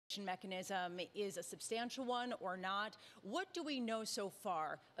mechanism is a substantial one or not. What do we know so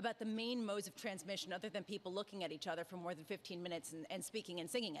far about the main modes of transmission other than people looking at each other for more than 15 minutes and speaking and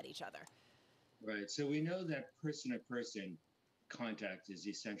singing at each other? Right. So we know that person-to-person contact is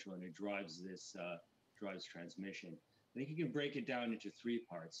essential, and it drives this drives transmission. I think you can break it down into three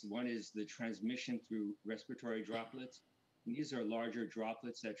parts. One is the transmission through respiratory droplets. And these are larger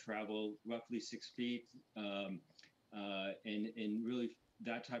droplets that travel roughly 6 feet, and really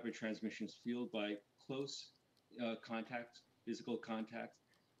that type of transmission is fueled by close contact, physical contact.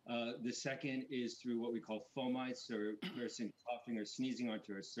 The second is through what we call fomites, or a person coughing or sneezing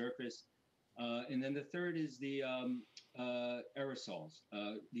onto a surface. And then the third is the aerosols.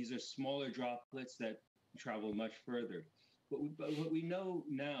 These are smaller droplets that travel much further. But what we know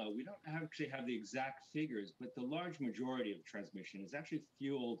now, we don't actually have the exact figures, but the large majority of transmission is actually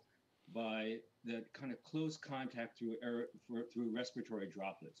fueled by the kind of close contact through respiratory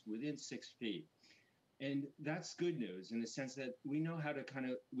droplets within 6 feet. And that's good news in the sense that we know how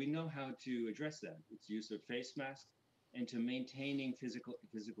to address that. It's use of face masks and to maintaining physical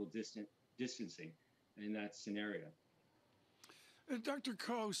distancing in that scenario. Dr.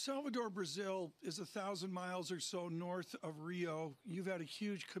 Ko, Salvador, Brazil is 1,000 miles or so north of Rio. You've had a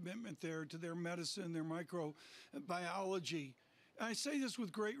huge commitment there to their medicine, their microbiology. I say this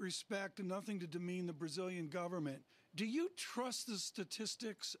with great respect and nothing to demean the Brazilian government. Do you trust the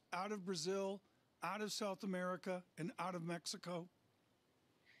statistics out of Brazil, out of South America, and out of Mexico?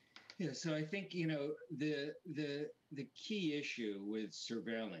 Yeah, so I think, the key issue with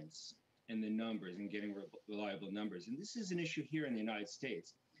surveillance and the numbers and getting reliable numbers, and this is an issue here in the United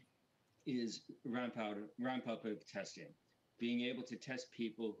States, is ramp up of testing, being able to test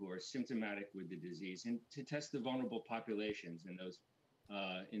people who are symptomatic with the disease and to test the vulnerable populations in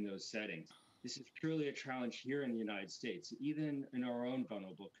those settings. This is purely a challenge here in the United States, even in our own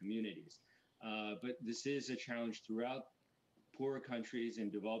vulnerable communities. But this is a challenge throughout poorer countries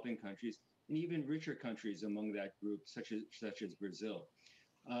and developing countries, and even richer countries among that group, such as Brazil.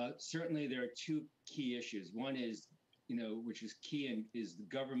 Certainly, there are two key issues. One is, which is key, is the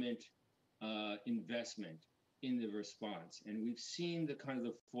government investment in the response. And we've seen the kind of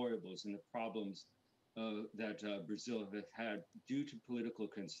the foibles and the problems that Brazil has had due to political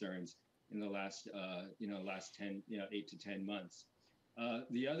concerns in the last 8 to 10 months.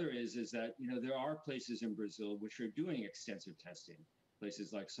 The other is that there are places in Brazil which are doing extensive testing.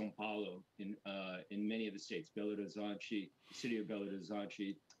 Places like São Paulo, in many of the states, Belo Horizonte, the city of Belo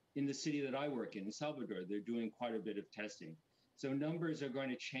Horizonte, in the city that I work in Salvador, they're doing quite a bit of testing. So numbers are going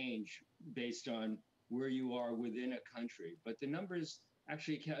to change based on where you are within a country. But the numbers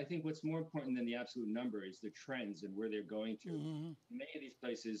actually, I think what's more important than the absolute number is the trends and where they're going to. Mm-hmm. Many of these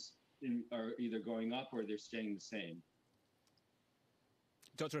places are either going up or they're staying the same.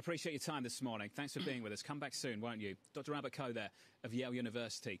 Doctor, appreciate your time this morning. Thanks for being with us. Come back soon, won't you? Dr. Albert Ko there of Yale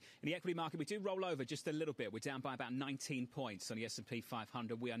University. In the equity market, we do roll over just a little bit. We're down by about 19 points on the S&P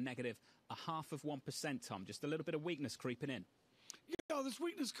 500. We are negative 0.5%, Tom. Just a little bit of weakness creeping in. Yeah, this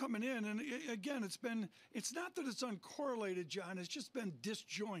weakness coming in, and again, it's not that it's uncorrelated, John. It's just been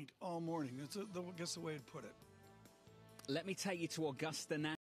disjoint all morning. That's I guess the way I'd put it. Let me take you to Augusta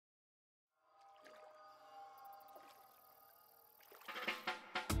now.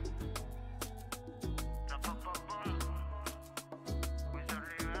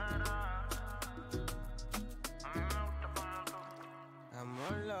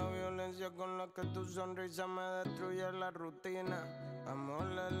 Con la que tu sonrisa me destruye la rutina. Amo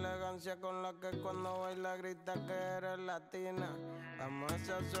la elegancia con la que cuando baila grita que eres latina. Amo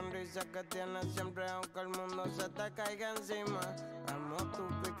esa sonrisa que tienes siempre aunque el mundo se te caiga encima. Amo tu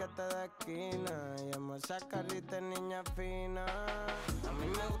piquete de esquina y amo esa carita de niña fina. A mí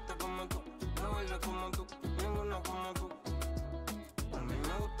me gusta como tú, no bailas como tú, ninguna como tú. A mí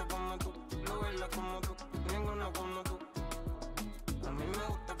me gusta como tú, no bailas como tú, ninguna como tú. A mí me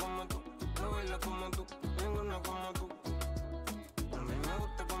gusta como tú, no bailas como tú, ninguna como tú. A mí me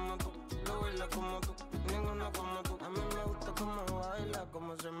gusta como tú, no bailas como tú, ninguna como tú. A mí me gusta cómo baila,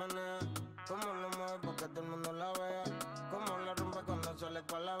 cómo se menea, cómo lo mueve para que todo el mundo la vea, cómo la rompe cuando sale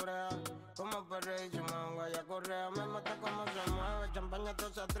pa' la brea, cómo perrea y su manga ya correa. Me mata cómo se mueve, champaña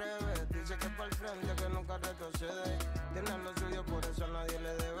todo se atreve, dice que pa' el frente que nunca retrocede. Tiene lo suyo, por eso nadie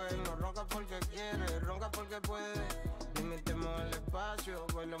le debe. No ronca porque quiere, ronca porque puede. Limitemos el espacio,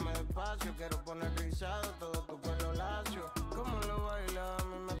 bailame despacio. Quiero poner rizado todo tu pelo lacio. Cómo lo baila, a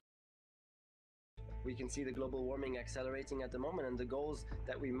mí me... We can see the global warming accelerating at the moment, and the goals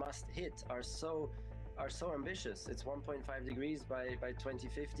that we must hit are so are so ambitious. It's 1.5 degrees by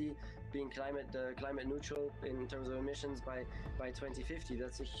 2050, being climate neutral in terms of emissions by 2050.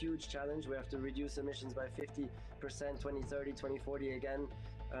 That's a huge challenge. We have to reduce emissions by 50%, 2030, 2040 again.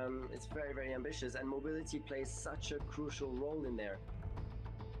 It's very, very ambitious, and mobility plays such a crucial role in there.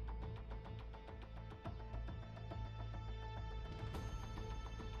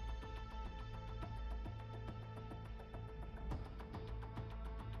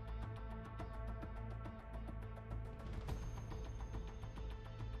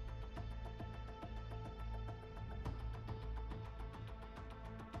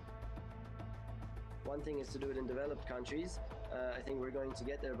 One thing is to do it in developed countries. I think we're going to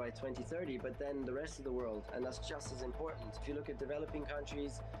get there by 2030, but then the rest of the world, and that's just as important. If you look at developing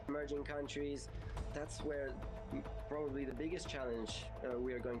countries, emerging countries, that's where probably the biggest challenge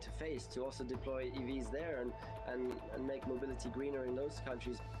we are going to face, to also deploy EVs there and make mobility greener in those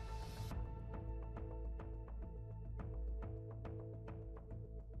countries.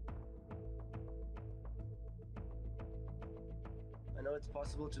 I know it's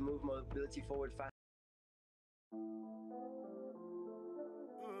possible to move mobility forward fast.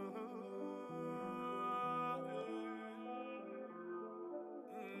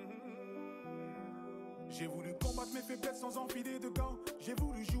 J'ai voulu combattre mes faiblesses sans enfiler de gants. J'ai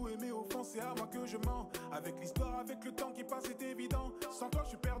voulu jouer mais au fond c'est à moi que je mens. Avec l'histoire, avec le temps qui passe c'est évident. Sans toi je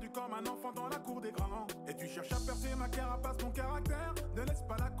suis perdu comme un enfant dans la cour des grands. Et tu cherches à percer ma carapace, mon caractère. Ne laisse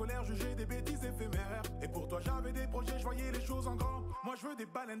pas la colère juger des bêtises éphémères. Et pour toi j'avais des projets, je voyais les choses en grand. Moi je veux des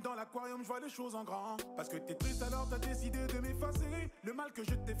baleines dans l'aquarium, je vois les choses en grand. Parce que t'es triste alors t'as décidé de m'effacer. Le mal que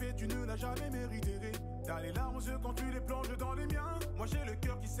je t'ai fait tu ne l'as jamais mérité. T'as les larmes aux yeux quand tu les plonges dans les miens. Moi j'ai le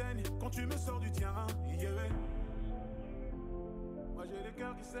cœur qui saigne quand tu me sors du tien. Yeah. Moi j'ai le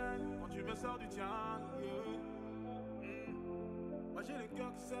cœur qui saigne quand tu me sors du tien. Yeah. Moi j'ai le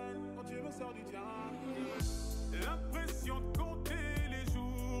cœur qui saigne quand tu me sors du tien. Yeah. L'impression de compter les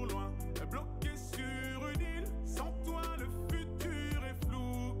jours loin, bloqué sur une île. Sans toi le futur est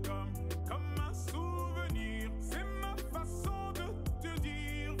flou comme un souvenir. C'est ma façon de te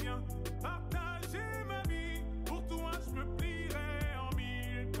dire viens partager ma vie. Pour toi je me plierai en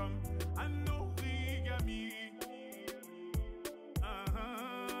mille comme un origami.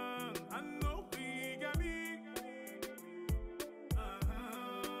 Un origami.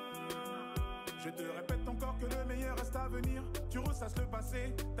 Je te répète encore que le meilleur reste à venir. Tu ressasses le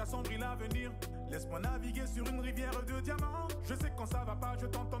passé, t'assombris l'avenir. Laisse-moi naviguer sur une rivière de diamants. Je sais que quand ça va pas, je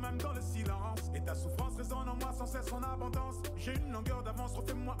t'entends même dans le silence. Et ta souffrance résonne en moi sans cesse en abondance. J'ai une longueur d'avance,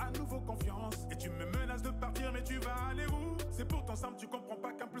 refais-moi à nouveau confiance. Et tu me menaces de partir, mais tu vas aller où? C'est pourtant simple, tu comprends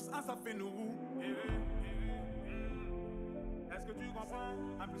pas qu'un plus un ça fait nous. Est-ce que tu comprends?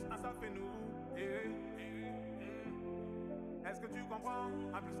 Un plus un ça fait nous. Est-ce que tu comprends?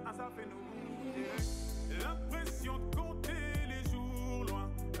 Un plus un ça fait nous. L'impression de compter les jours loin,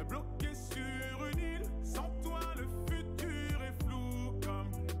 bloqué sur une île. Sans toi le futur est flou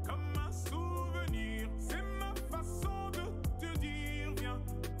comme un souvenir. C'est ma façon de te dire viens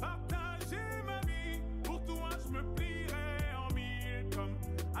partager ma vie. Pour toi je me plierai en mille comme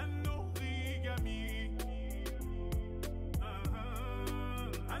un origami.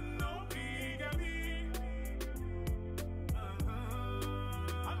 Un origami.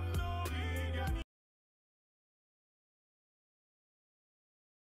 Un origami.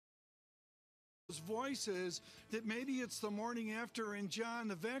 Voices that maybe it's the morning after, and John,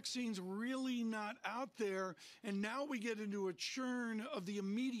 the vaccine's really not out there, and now we get into a churn of the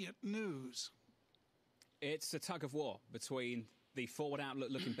immediate news. It's a tug of war between the forward outlook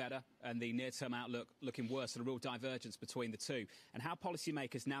looking better and the near-term outlook looking worse, and a real divergence between the two. And how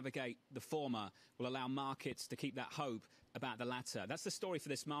policymakers navigate the former will allow markets to keep that hope about the latter. That's the story for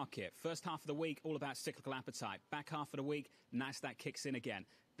this market. First half of the week, all about cyclical appetite. Back half of the week, Nasdaq kicks in again.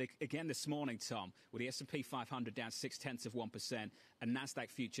 Again this morning, Tom, with the S&P 500 down 0.6%, and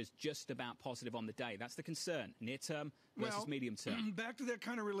Nasdaq futures just about positive on the day. That's the concern, near term versus medium term. Back to that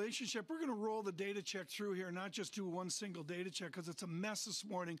kind of relationship, we're going to roll the data check through here, not just do one single data check, because it's a mess this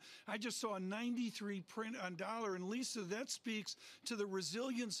morning. I just saw a 93 print on dollar, and Lisa, that speaks to the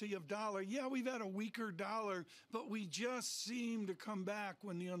resiliency of dollar. Yeah, we've had a weaker dollar, but we just seem to come back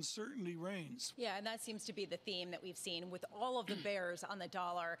when the uncertainty reigns. Yeah, and that seems to be the theme that we've seen with all of the bears on the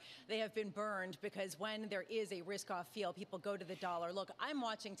dollar. They have been burned because when there is a risk-off feel, people go to the dollar. Look, I'm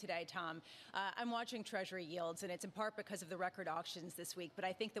watching today, Tom. I'm watching Treasury yields, and it's in part because of the record auctions this week. But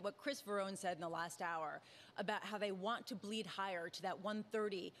I think that what Chris Verone said in the last hour about how they want to bleed higher to that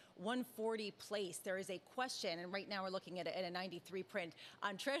 130, 140 place. There is a question, and right now we're looking at a 93 print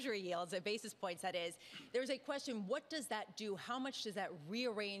on Treasury yields, at basis points that is. There's a question, what does that do? How much does that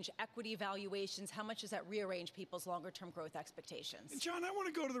rearrange equity valuations? How much does that rearrange people's longer-term growth expectations? John, I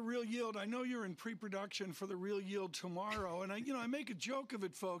want to go to the real yield. I know you're in pre-production for the real yield tomorrow, and I make a joke of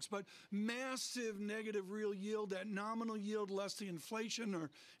it, folks, but massive negative real yield, that nominal yield less the inflation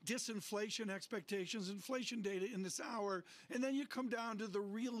or disinflation expectations, inflation data in this hour, and then you come down to the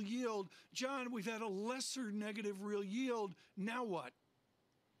real yield. John, we've had a lesser negative real yield. Now what?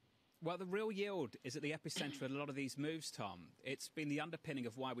 Well, the real yield is at the epicenter of a lot of these moves, Tom. It's been the underpinning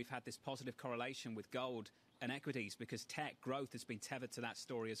of why we've had this positive correlation with gold and equities, because tech growth has been tethered to that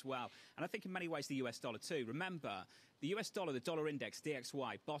story as well. And I think in many ways the US dollar too. Remember, the US dollar, the dollar index,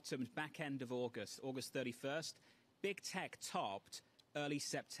 DXY, bottomed back end of August 31st. Big tech topped early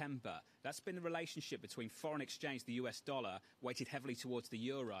September. That's been the relationship between foreign exchange, the US dollar, weighted heavily towards the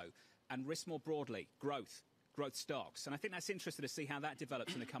euro, and risk more broadly, growth stocks. And I think that's interesting to see how that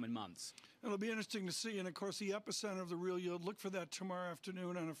develops in the coming months. It'll be interesting to see. And, of course, the epicenter of the real yield, look for that tomorrow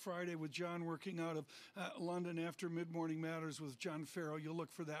afternoon on a Friday with John working out of London after Mid-Morning Matters with John Farrow. You'll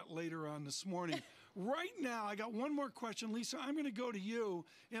look for that later on this morning. Right now, I got one more question. Lisa, I'm going to go to you.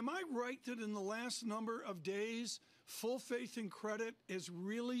 Am I right that in the last number of days, full faith and credit is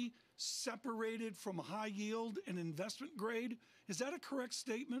really separated from high yield and investment grade? Is that a correct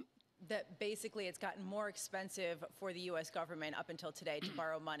statement? That basically it's gotten more expensive for the U.S. government up until today to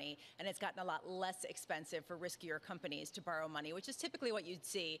borrow money, and it's gotten a lot less expensive for riskier companies to borrow money, which is typically what you'd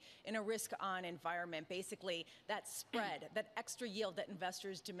see in a risk-on environment. Basically, that spread, that extra yield that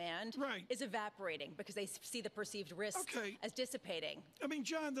investors demand is evaporating because they see the perceived risk as dissipating. I mean,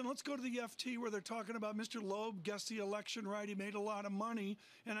 John, then let's go to the FT where they're talking about Mr. Loeb guessed the election right. He made a lot of money,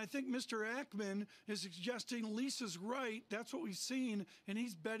 and I think Mr. Ackman is suggesting Lisa's right. That's what we've seen, and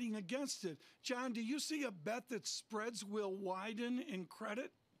he's betting against it. John, do you see a bet that spreads will widen in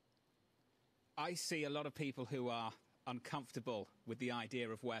credit? I see a lot of people who are uncomfortable with the idea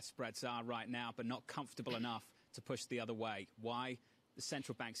of where spreads are right now, but not comfortable enough to push the other way. Why? The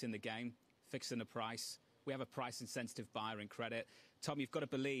central bank's in the game, fixing the price. We have a price-insensitive buyer in credit. Tom, you've got to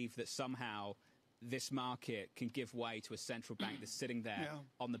believe that somehow this market can give way to a central bank that's sitting there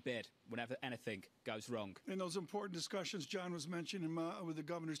on the bid whenever anything goes wrong. In those important discussions John was mentioning with the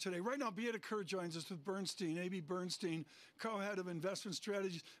governors today. Right now, Beata Kerr joins us with Bernstein, A.B. Bernstein, co-head of investment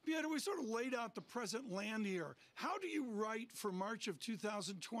strategies. Beata, we sort of laid out the present land here. How do you write for March of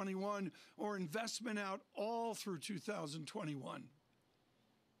 2021 or investment out all through 2021?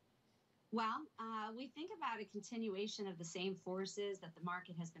 Well, we think about a continuation of the same forces that the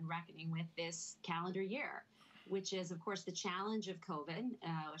market has been reckoning with this calendar year, which is, of course, the challenge of COVID,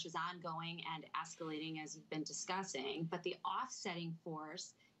 which is ongoing and escalating, as you've been discussing. But the offsetting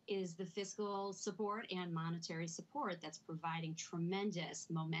force is the fiscal support and monetary support that's providing tremendous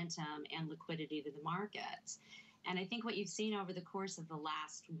momentum and liquidity to the markets. And I think what you've seen over the course of the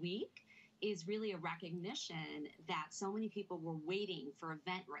last week is really a recognition that so many people were waiting for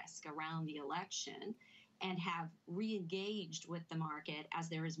event risk around the election and have re-engaged with the market as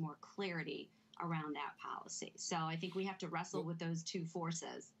there is more clarity around that policy. So I think we have to wrestle with those two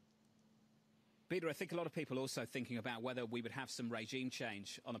forces. Peter, I think a lot of people are also thinking about whether we would have some regime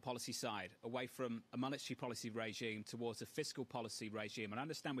change on the policy side, away from a monetary policy regime towards a fiscal policy regime. And I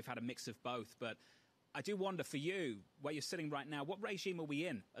understand we've had a mix of both, but I do wonder for you, where you're sitting right now, what regime are we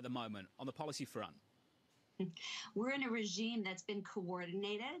in at the moment on the policy front? We're in a regime that's been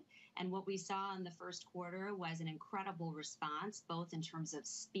coordinated, and what we saw in the first quarter was an incredible response, both in terms of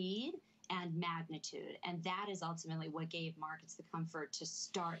speed and magnitude. And that is ultimately what gave markets the comfort to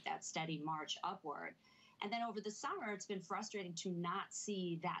start that steady march upward. And then over the summer, it's been frustrating to not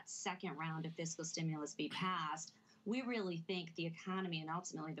see that second round of fiscal stimulus be passed. We really think the economy and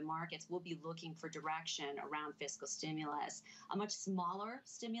ultimately the markets will be looking for direction around fiscal stimulus, a much smaller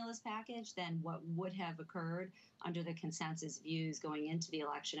stimulus package than what would have occurred under the consensus views going into the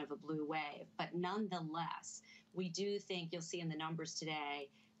election of a blue wave. But nonetheless, we do think you'll see in the numbers today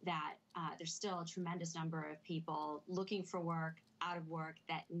that there's still a tremendous number of people looking for work, out of work,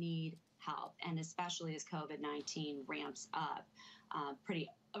 that need help. And especially as COVID-19 ramps up pretty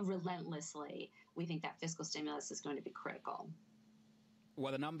relentlessly, we think that fiscal stimulus is going to be critical.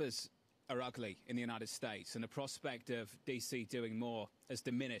 Well, the numbers are ugly in the United States, and the prospect of D.C. doing more has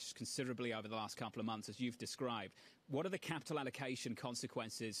diminished considerably over the last couple of months, as you've described. What are the capital allocation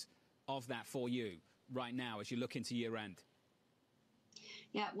consequences of that for you right now as you look into year end?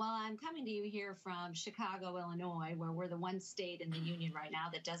 Yeah, well, I'm coming to you here from Chicago, Illinois, where we're the one state in the union right now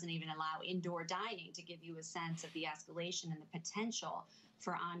that doesn't even allow indoor dining, to give you a sense of the escalation and the potential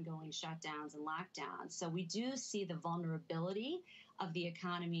for ongoing shutdowns and lockdowns. So we do see the vulnerability of the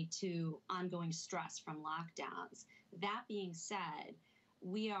economy to ongoing stress from lockdowns. That being said,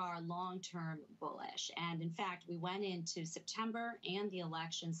 we are long-term bullish. And in fact, we went into September and the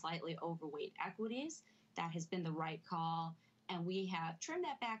election slightly overweight equities. That has been the right call. And we have trimmed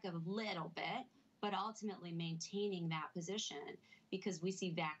that back a little bit, but ultimately maintaining that position because we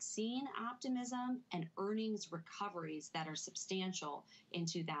see vaccine optimism and earnings recoveries that are substantial in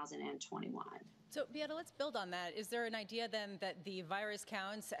 2021. So, Beata, let's build on that. Is there an idea then that the virus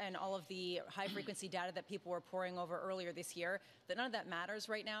counts and all of the high-frequency data that people were poring over earlier this year, that none of that matters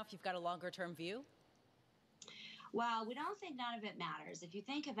right now if you've got a longer-term view? Well, we don't think none of it matters. If you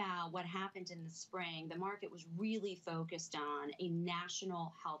think about what happened in the spring, the market was really focused on a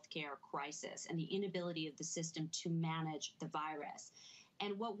national healthcare crisis and the inability of the system to manage the virus.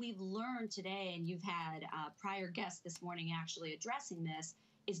 And what we've learned today, and you've had prior guests this morning actually addressing this,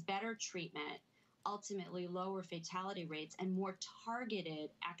 is better treatment, ultimately lower fatality rates, and more targeted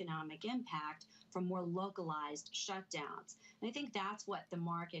economic impact from more localized shutdowns. And I think that's what the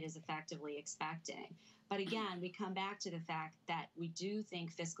market is effectively expecting. But again, we come back to the fact that we do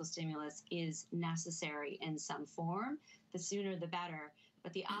think fiscal stimulus is necessary in some form. The sooner the better.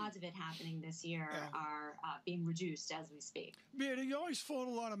 But the odds of it happening this year are being reduced as we speak. Beata, you always fold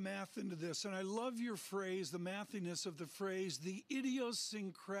a lot of math into this, and I love your phrase, the mathiness of the phrase, the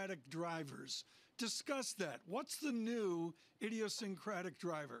idiosyncratic drivers. Discuss that. What's the new idiosyncratic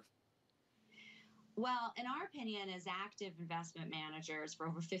driver? Well, in our opinion, as active investment managers for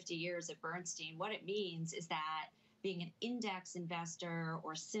over 50 years at Bernstein, what it means is that being an index investor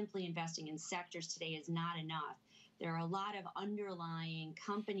or simply investing in sectors today is not enough. There are a lot of underlying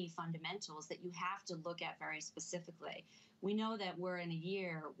company fundamentals that you have to look at very specifically. We know that we're in a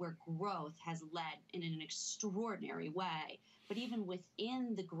year where growth has led in an extraordinary way, but even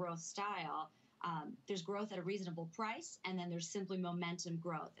within the growth style, there's growth at a reasonable price, and then there's simply momentum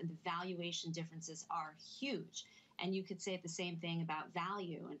growth, and the valuation differences are huge. And you could say the same thing about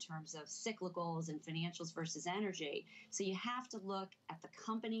value in terms of cyclicals and financials versus energy. So you have to look at the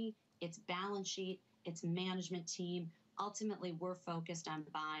company, its balance sheet, its management team. Ultimately, we're focused on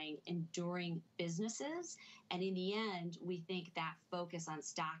buying enduring businesses. And in the end, we think that focus on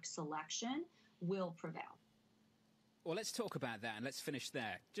stock selection will prevail. Well, let's talk about that and let's finish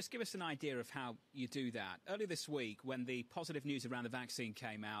there. Just give us an idea of how you do that. Earlier this week, when the positive news around the vaccine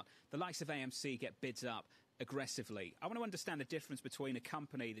came out, the likes of AMC get bids up aggressively. I want to understand the difference between a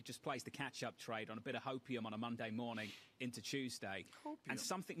company that just plays the catch-up trade on a bit of hopium on a Monday morning into Tuesday and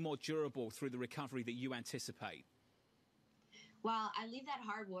something more durable through the recovery that you anticipate. Well, I leave that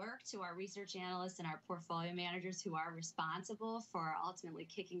hard work to our research analysts and our portfolio managers who are responsible for ultimately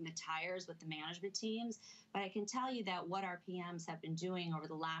kicking the tires with the management teams. But I can tell you that what our PMs have been doing over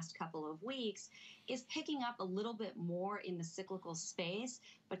the last couple of weeks is picking up a little bit more in the cyclical space.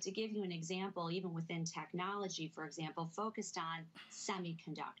 But to give you an example, even within technology, for example, focused on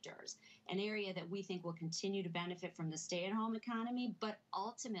semiconductors, an area that we think will continue to benefit from the stay-at-home economy, but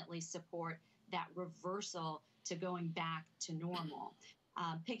ultimately support that reversal to going back to normal.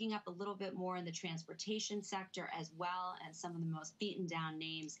 Picking up a little bit more in the transportation sector as well as some of the most beaten down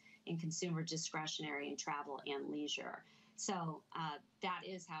names in consumer discretionary and travel and leisure. So that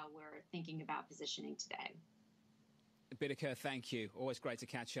is how we're thinking about positioning today. Biddeker, thank you. Always great to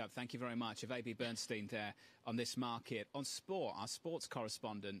catch up. Thank you very much. Of A.B. Bernstein there on this market. On sport, our sports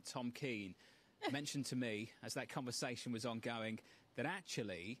correspondent, Tom Keane, mentioned to me as that conversation was ongoing that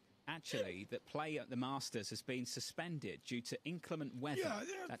actually that play at the Masters has been suspended due to inclement weather.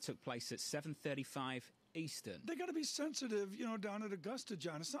 That took place at 7:35 Eastern. They got to be sensitive, down at Augusta,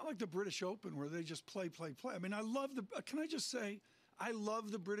 John. It's not like the British Open where they just play. I mean, can I just say, I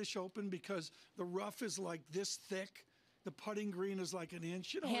love the British Open because the rough is like this thick. The putting green is like an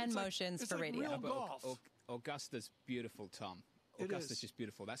inch. Hand motions for radio. Real golf. Augusta's beautiful, Tom. Augusta's just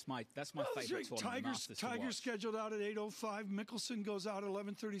beautiful. That's my favorite tournament. Tiger's scheduled out at 8:05. Mickelson goes out at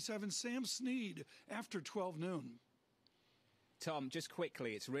 11:37. Sam Snead after 12 noon. Tom, just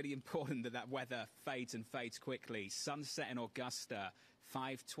quickly, it's really important that weather fades quickly. Sunset in Augusta,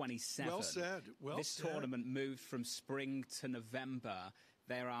 5:27. Well said. This tournament moved from spring to November.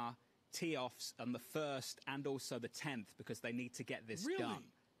 There are tee-offs on the 1st and also the 10th because they need to get this done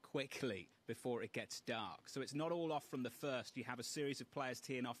quickly before it gets dark. So it's not all off from the 1st. You have a series of players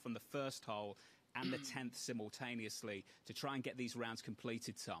teeing off from the 1st hole and the 10th simultaneously to try and get these rounds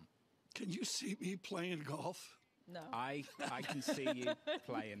completed, Tom. Can you see me playing golf? No. I can see you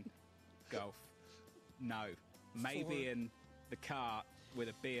playing golf. No. Maybe in the car with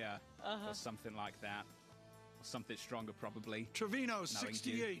a beer or something like that. Or something stronger, probably. Trevino,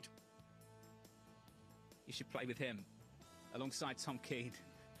 68. You should play with him. Alongside Tom Keane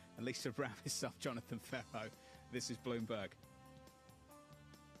and Lisa Brown, myself, Jonathan Ferro. This is Bloomberg.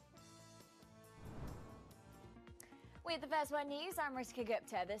 With the First One News, I'm Rishika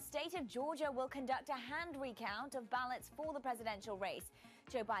Gupta. The state of Georgia will conduct a hand recount of ballots for the presidential race.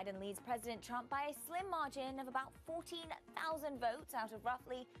 Joe Biden leads President Trump by a slim margin of about 14,000 votes out of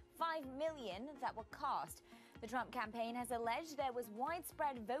roughly 5 million that were cast. The Trump campaign has alleged there was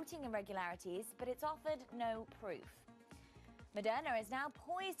widespread voting irregularities, but it's offered no proof. Moderna is now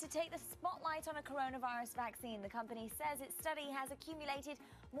poised to take the spotlight on a coronavirus vaccine. The company says its study has accumulated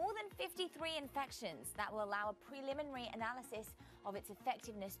more than 53 infections that will allow a preliminary analysis of its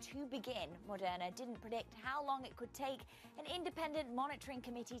effectiveness to begin. Moderna didn't predict how long it could take an independent monitoring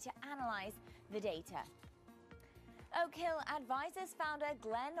committee to analyze the data. Oak Hill Advisors founder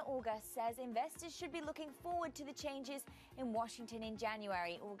Glenn August says investors should be looking forward to the changes in Washington in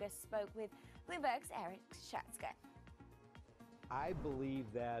January. August spoke with Bloomberg's Eric Schatzker. I believe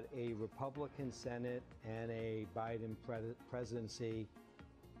that a Republican Senate and a Biden presidency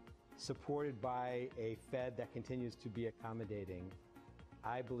supported by a Fed that continues to be accommodating,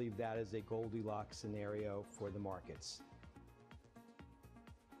 I believe that is a Goldilocks scenario for the markets.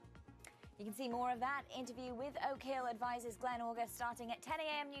 You can see more of that interview with Oak Hill Advisors Glenn August starting at 10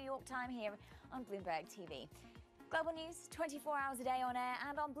 a.m. New York time here on Bloomberg TV. Global news 24 hours a day on air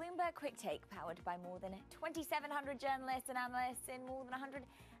and on Bloomberg Quick Take, powered by more than 2,700 journalists and analysts in more than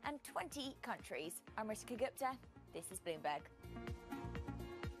 120 countries. I'm Rishika Gupta. This is Bloomberg.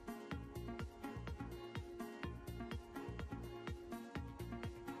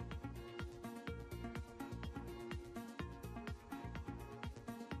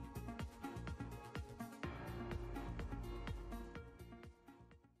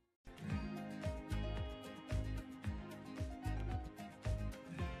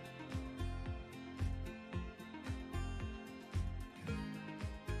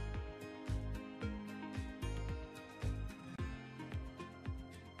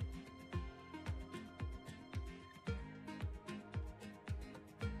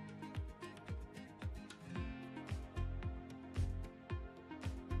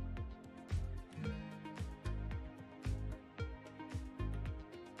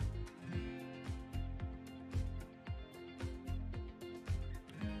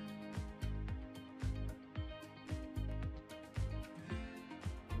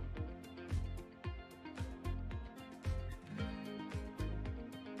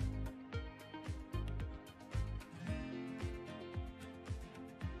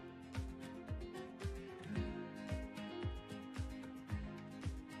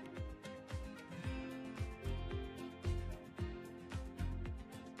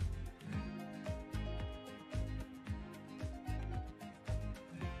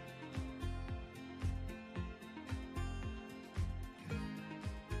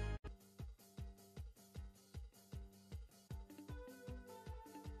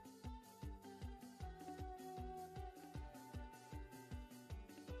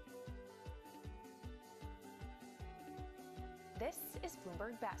 This is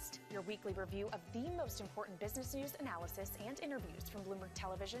Bloomberg Best, your weekly review of the most important business news, analysis, and interviews from Bloomberg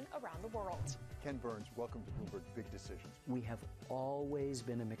Television around the world. Ken Burns, welcome to Bloomberg Big Decisions. We have always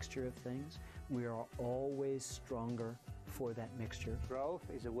been a mixture of things. We are always stronger for that mixture. Growth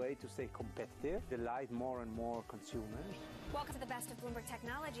is a way to stay competitive, delight more and more consumers. Welcome to the Best of Bloomberg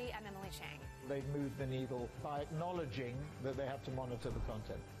Technology. I'm Emily Chang. They've moved the needle by acknowledging that they have to monitor the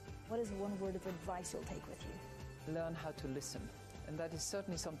content. What is one word of advice you'll take with you? Learn how to listen. And that is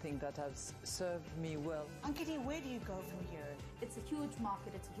certainly something that has served me well. Ankiti, where do you go from here? It's a huge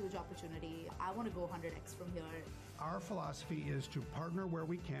market. It's a huge opportunity. I want to go 100x from here. Our philosophy is to partner where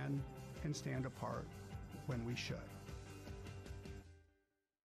we can and stand apart when we should.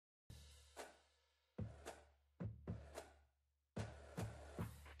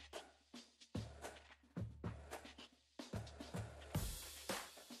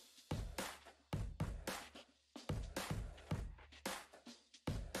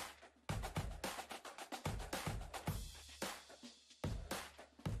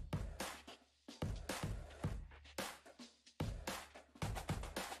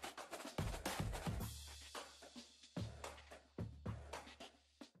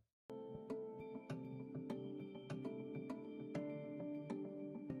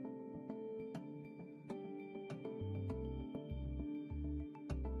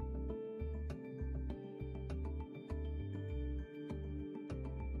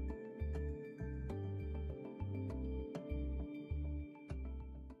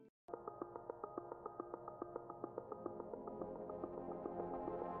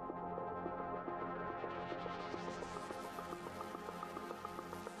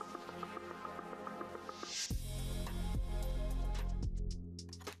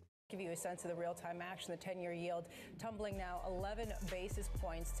 you a sense of the real-time action. The 10-year yield tumbling now 11 basis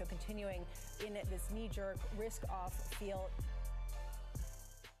points, so continuing in this knee-jerk risk-off feel.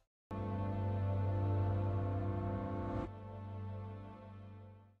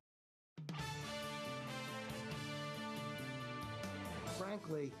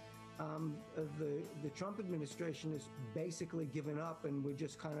 Frankly, the Trump administration has basically given up, and we're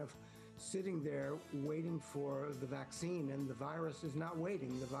just kind of sitting there waiting for the vaccine, and the virus is not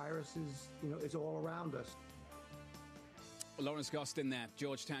waiting. The virus is, is all around us. Lawrence Gostin there,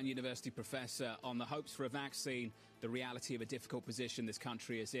 Georgetown University professor, on the hopes for a vaccine, the reality of a difficult position this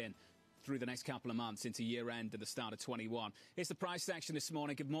country is in through the next couple of months into year-end and the start of 21. It's the price action this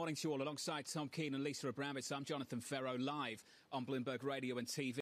morning. Good morning to you all. Alongside Tom Keane and Lisa Abramowitz, I'm Jonathan Ferro, live on Bloomberg Radio and TV.